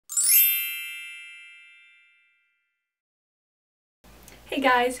Hey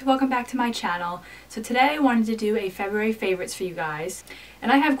guys, welcome back to my channel. So today I wanted to do a February favorites for you guys.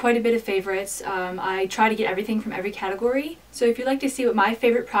 And I have quite a bit of favorites. I try to get everything from every category. So if you'd like to see what my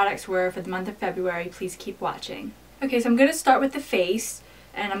favorite products were for the month of February, please keep watching. Okay, so I'm going to start with the face.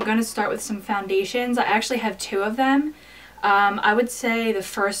 And I'm going to start with some foundations. I actually have two of them. I would say the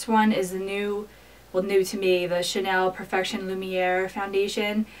first one is the new to me, the Chanel Perfection Lumiere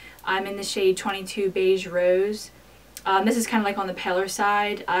foundation. I'm in the shade 22 Beige Rose. This is kind of like on the paler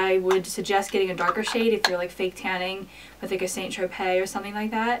side. I would suggest getting a darker shade if you're like fake tanning with like a Saint Tropez or something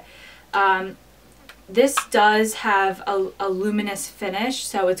like that. This does have a luminous finish,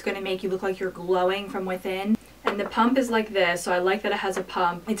 so it's going to make you look like you're glowing from within. And the pump is like this, so I like that it has a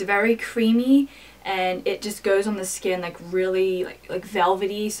pump. It's very creamy and it just goes on the skin like really like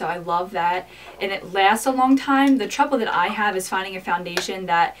velvety, so I love that. And it lasts a long time. The trouble that I have is finding a foundation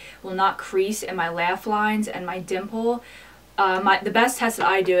that will not crease in my laugh lines and my dimple. The best test that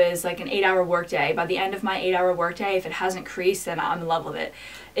I do is like an 8-hour workday. By the end of my 8-hour workday, if it hasn't creased, then I'm in love with it.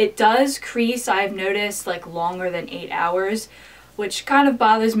 It does crease, I've noticed, like longer than 8 hours, which kind of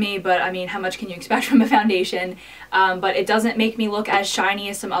bothers me, but I mean, how much can you expect from a foundation? But it doesn't make me look as shiny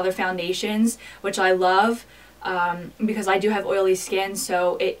as some other foundations, which I love, because I do have oily skin,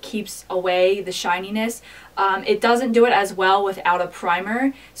 so it keeps away the shininess. It doesn't do it as well without a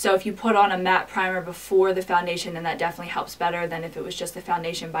primer, so if you put on a matte primer before the foundation, then that definitely helps better than if it was just the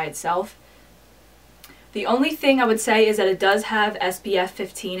foundation by itself. The only thing I would say is that it does have SPF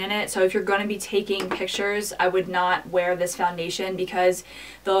 15 in it, so if you're going to be taking pictures, I would not wear this foundation because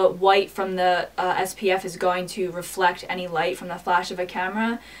the white from the SPF is going to reflect any light from the flash of a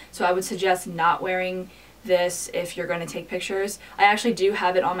camera, so I would suggest not wearing this if you're going to take pictures. I actually do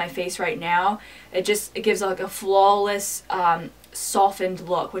have it on my face right now. It gives like a flawless softened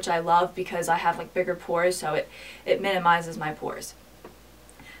look, which I love because I have like bigger pores, so it minimizes my pores.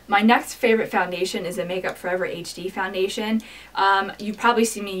 My next favorite foundation is the Makeup Forever HD foundation. You've probably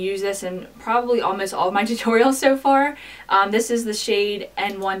seen me use this in probably almost all of my tutorials so far. This is the shade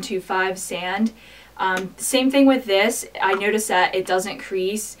N125 Sand. Same thing with this. I noticed that it doesn't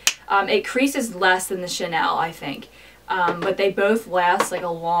crease. It creases less than the Chanel, I think. But they both last like a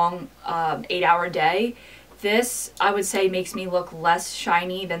long 8-hour day. This, I would say, makes me look less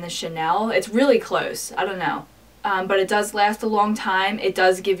shiny than the Chanel. It's really close. I don't know. But it does last a long time. It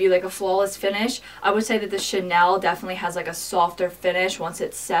does give you like a flawless finish. I would say that the Chanel definitely has like a softer finish once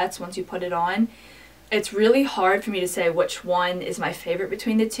it sets, once you put it on. It's really hard for me to say which one is my favorite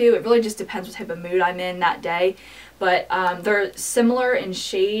between the two. It really just depends what type of mood I'm in that day. But they're similar in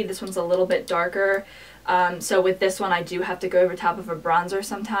shade. This one's a little bit darker. So with this one, I do have to go over top of a bronzer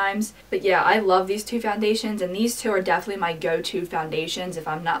sometimes. But yeah, I love these two foundations, and these two are definitely my go-to foundations if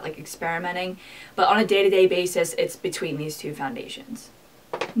I'm not like experimenting. But on a day-to-day basis, it's between these two foundations.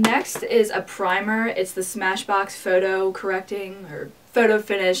 Next is a primer. It's the Smashbox Photo Correcting or Photo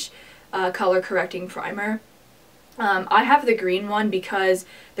Finish Color Correcting Primer. I have the green one because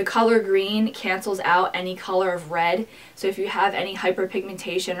the color green cancels out any color of red. So if you have any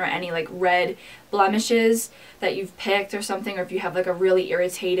hyperpigmentation or any like red blemishes that you've picked or something, or if you have like a really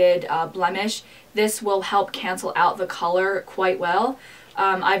irritated blemish, this will help cancel out the color quite well.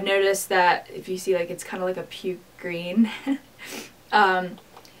 I've noticed that if you see, like, it's kind of like a puke green.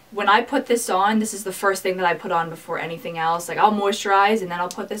 When I put this on, this is the first thing that I put on before anything else. Like, I'll moisturize and then I'll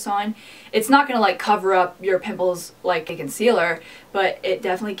put this on. It's not going to like cover up your pimples like a concealer, but it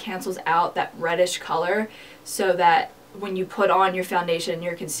definitely cancels out that reddish color so that when you put on your foundation and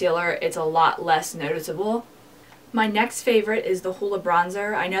your concealer, it's a lot less noticeable. My next favorite is the Hoola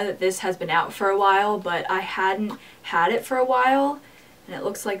Bronzer. I know that this has been out for a while, but I hadn't had it for a while, and it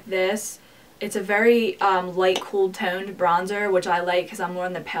looks like this. It's a very light, cool toned bronzer, which I like because I'm more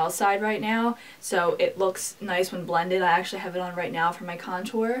on the pale side right now. So it looks nice when blended. I actually have it on right now for my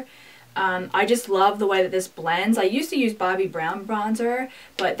contour. I just love the way that this blends. I used to use Bobbi Brown bronzer,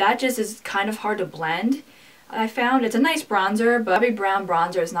 but that just is kind of hard to blend. I found it's a nice bronzer, but Bobbi Brown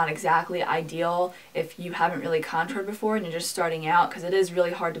bronzer is not exactly ideal if you haven't really contoured before and you're just starting out, because it is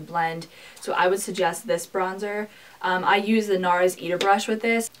really hard to blend. So I would suggest this bronzer. I use the NARS Eater brush with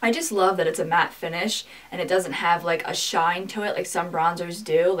this. I just love that it's a matte finish and it doesn't have like a shine to it like some bronzers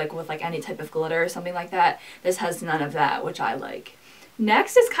do, like with like any type of glitter or something like that. This has none of that, which I like.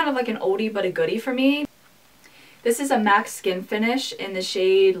 Next is kind of like an oldie but a goodie for me. This is a MAC Skin Finish in the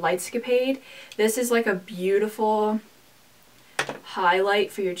shade Lightscapade. This is like a beautiful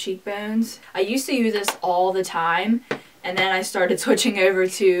highlight for your cheekbones. I used to use this all the time, and then I started switching over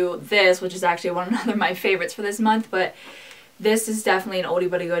to this, which is actually one of my favorites for this month, but this is definitely an oldie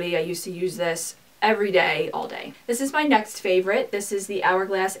but a goodie. I used to use this every day, all day. This is my next favorite. This is the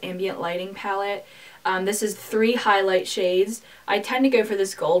Hourglass Ambient Lighting palette. This is 3 highlight shades. I tend to go for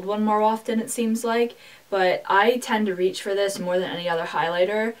this gold one more often, it seems like, but I tend to reach for this more than any other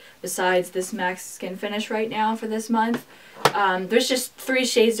highlighter besides this Max Skin Finish right now for this month. There's just 3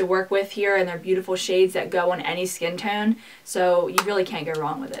 shades to work with here, and they're beautiful shades that go on any skin tone, so you really can't go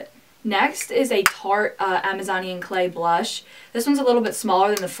wrong with it. Next is a Tarte Amazonian Clay blush. This one's a little bit smaller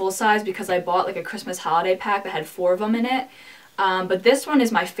than the full size because I bought like a Christmas holiday pack that had 4 of them in it. But this one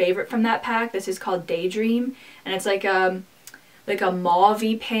is my favorite from that pack. This is called Daydream, and it's like a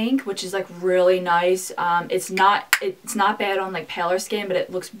mauve-y pink, which is like really nice. It's not bad on like paler skin, but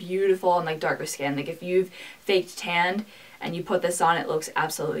it looks beautiful on like darker skin. Like if you've faked tanned and you put this on, it looks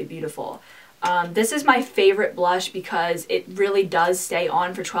absolutely beautiful. This is my favorite blush because it really does stay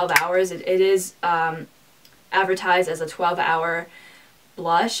on for 12 hours. It is advertised as a 12-hour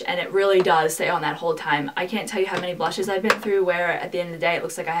blush, and it really does stay on that whole time. I can't tell you how many blushes I've been through where at the end of the day it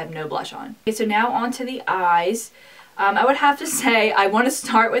looks like I have no blush on. Okay, so now on to the eyes. I would have to say I want to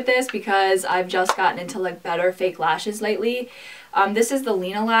start with this because I've just gotten into like better fake lashes lately. This is the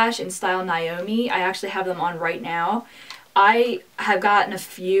Lena Lash in style Naomi. I actually have them on right now. I have gotten a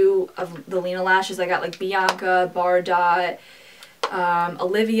few of the Lena lashes. I got like Bianca, Bardot,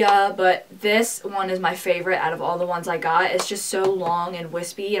 Olivia, but this one is my favorite out of all the ones I got. It's just so long and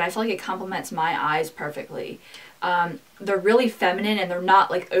wispy, and I feel like it complements my eyes perfectly. They're really feminine, and they're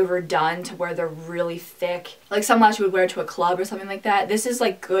not like overdone to where they're really thick. Like some lash you would wear to a club or something like that. This is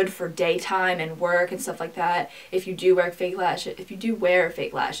like good for daytime and work and stuff like that. If you do wear fake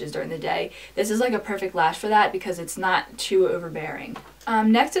lashes during the day, this is like a perfect lash for that because it's not too overbearing.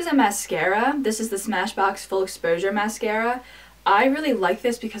 Next is a mascara. This is the Smashbox Full Exposure Mascara. I really like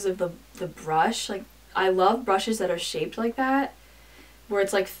this because of the brush. Like, I love brushes that are shaped like that, where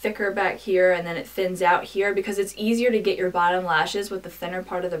it's like thicker back here and then it thins out here, because it's easier to get your bottom lashes with the thinner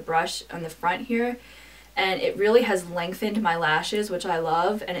part of the brush on the front here. And it really has lengthened my lashes, which I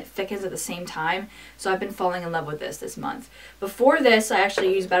love, and it thickens at the same time. So I've been falling in love with this month. Before this, I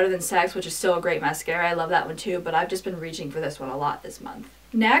actually used Better Than Sex, which is still a great mascara. I love that one too, but I've just been reaching for this one a lot this month.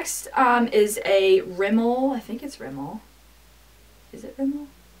 Next is a Rimmel, I think it's Rimmel. Is it Rimmel?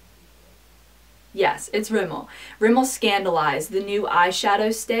 Yes, it's Rimmel. Rimmel Scandalize, the new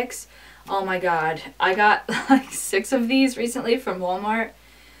eyeshadow sticks. Oh my god. I got like 6 of these recently from Walmart.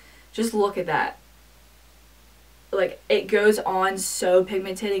 Just look at that. Like, it goes on so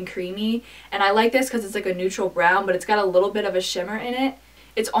pigmented and creamy. And I like this because it's like a neutral brown, but it's got a little bit of a shimmer in it.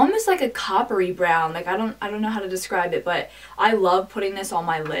 It's almost like a coppery brown. Like, I don't know how to describe it, but I love putting this on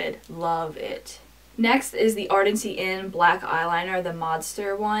my lid. Love it. Next is the Ardency In black eyeliner, the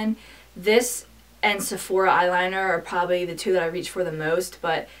Modster one. This and Sephora eyeliner are probably the 2 that I reach for the most,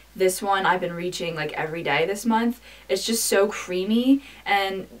 but this one I've been reaching like every day this month. It's just so creamy,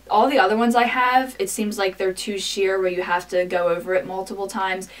 and all the other ones I have, it seems like they're too sheer where you have to go over it multiple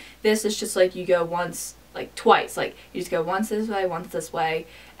times. This is just like you go once, like twice, like you just go once this way,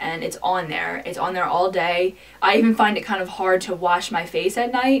 and it's on there. It's on there all day. I even find it kind of hard to wash my face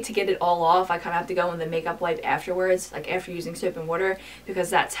at night to get it all off. I kind of have to go in the makeup wipe afterwards, like after using soap and water,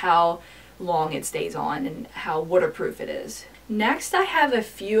 because that's how long it stays on and how waterproof it is. Next, I have a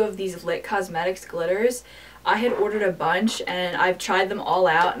few of these Lit Cosmetics glitters. I had ordered a bunch and I've tried them all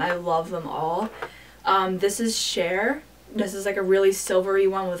out and I love them all. This is Share. This is like a really silvery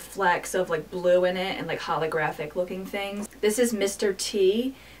one with flecks of like blue in it and like holographic looking things. This is Mr.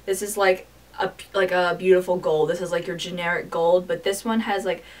 T. This is like a beautiful gold. This is like your generic gold, but this one has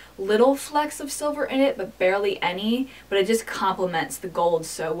like little flecks of silver in it, but barely any, but it just complements the gold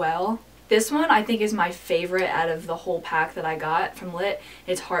so well. This one I think is my favorite out of the whole pack that I got from Lit.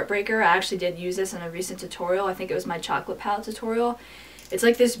 It's Heartbreaker. I actually did use this in a recent tutorial. I think it was my chocolate palette tutorial. It's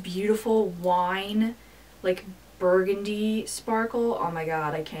like this beautiful wine, like burgundy sparkle. Oh my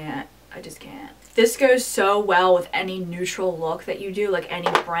god, I just can't. This goes so well with any neutral look that you do, like any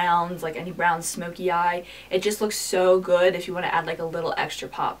browns, like any brown smoky eye. It just looks so good if you want to add like a little extra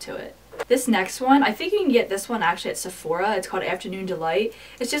pop to it. This next one, I think you can get this one actually at Sephora. It's called Afternoon Delight.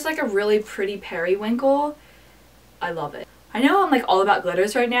 It's just like a really pretty periwinkle. I love it. I know I'm like all about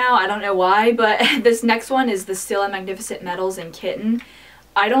glitters right now. I don't know why, but this next one is the Stila Magnificent Metals in Kitten.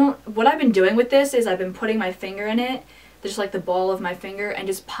 What I've been doing with this is I've been putting my finger in it, just like the ball of my finger, and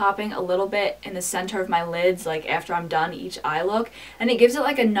just popping a little bit in the center of my lids, like after I'm done each eye look, and it gives it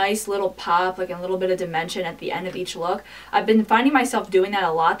like a nice little pop, like a little bit of dimension at the end of each look. I've been finding myself doing that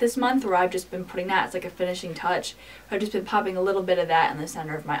a lot this month, where I've just been putting that as like a finishing touch. I've just been popping a little bit of that in the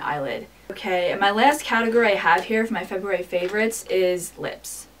center of my eyelid. Okay, and my last category I have here for my February favorites is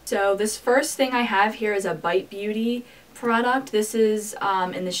lips. So this first thing I have here is a Bite Beauty product. This is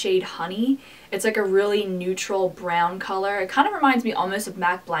in the shade Honey. It's like a really neutral brown color. It kind of reminds me almost of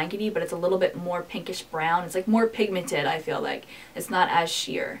MAC Blankety, but it's a little bit more pinkish brown. It's like more pigmented, I feel like. It's not as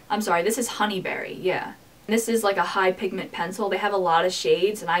sheer. I'm sorry, this is Honeyberry, yeah. This is like a high pigment pencil. They have a lot of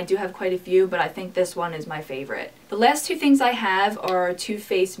shades, and I do have quite a few, but I think this one is my favorite. The last two things I have are Too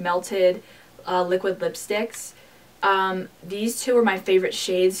Faced Melted liquid lipsticks. These two are my favorite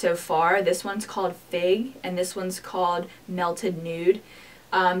shades so far. This one's called Fig, and this one's called Melted Nude.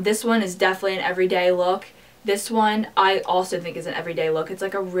 This one is definitely an everyday look. This one I also think is an everyday look. It's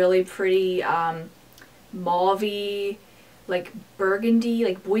like a really pretty mauvey, like burgundy,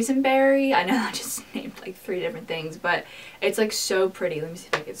 like boysenberry. I know I just named like 3 different things, but it's like so pretty. Let me see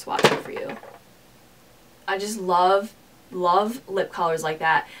if I can swatch it for you. I just love lip colors like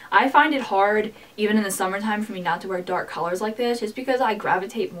that. I find it hard even in the summertime for me not to wear dark colors like this, just because I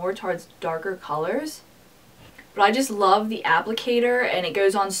gravitate more towards darker colors. But I just love the applicator, and it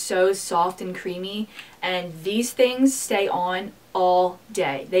goes on so soft and creamy, and these things stay on all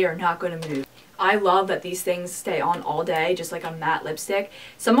day. They are not going to move. I love that these things stay on all day, just like a matte lipstick.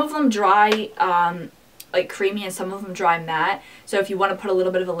 Some of them dry like creamy, and some of them dry matte. So if you want to put a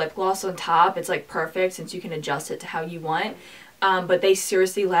little bit of a lip gloss on top, it's like perfect since you can adjust it to how you want. But they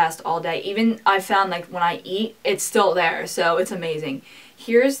seriously last all day. Even I found like when I eat, it's still there, so it's amazing.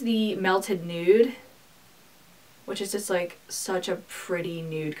 Here's the Melted Nude, which is just like such a pretty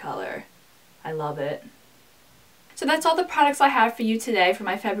nude color. I love it. So that's all the products I have for you today for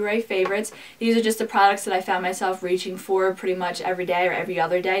my February favorites. These are just the products that I found myself reaching for pretty much every day or every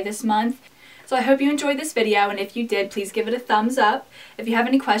other day this month. So I hope you enjoyed this video, and if you did, please give it a thumbs up. If you have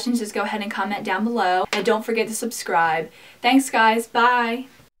any questions, just go ahead and comment down below. And don't forget to subscribe. Thanks guys, bye!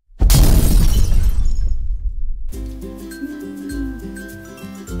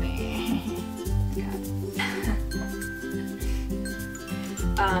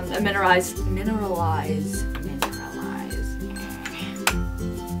 Mineralize.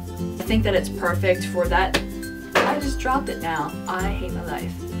 I think that it's perfect for that. I just dropped it now. I hate my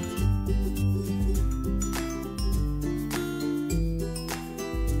life.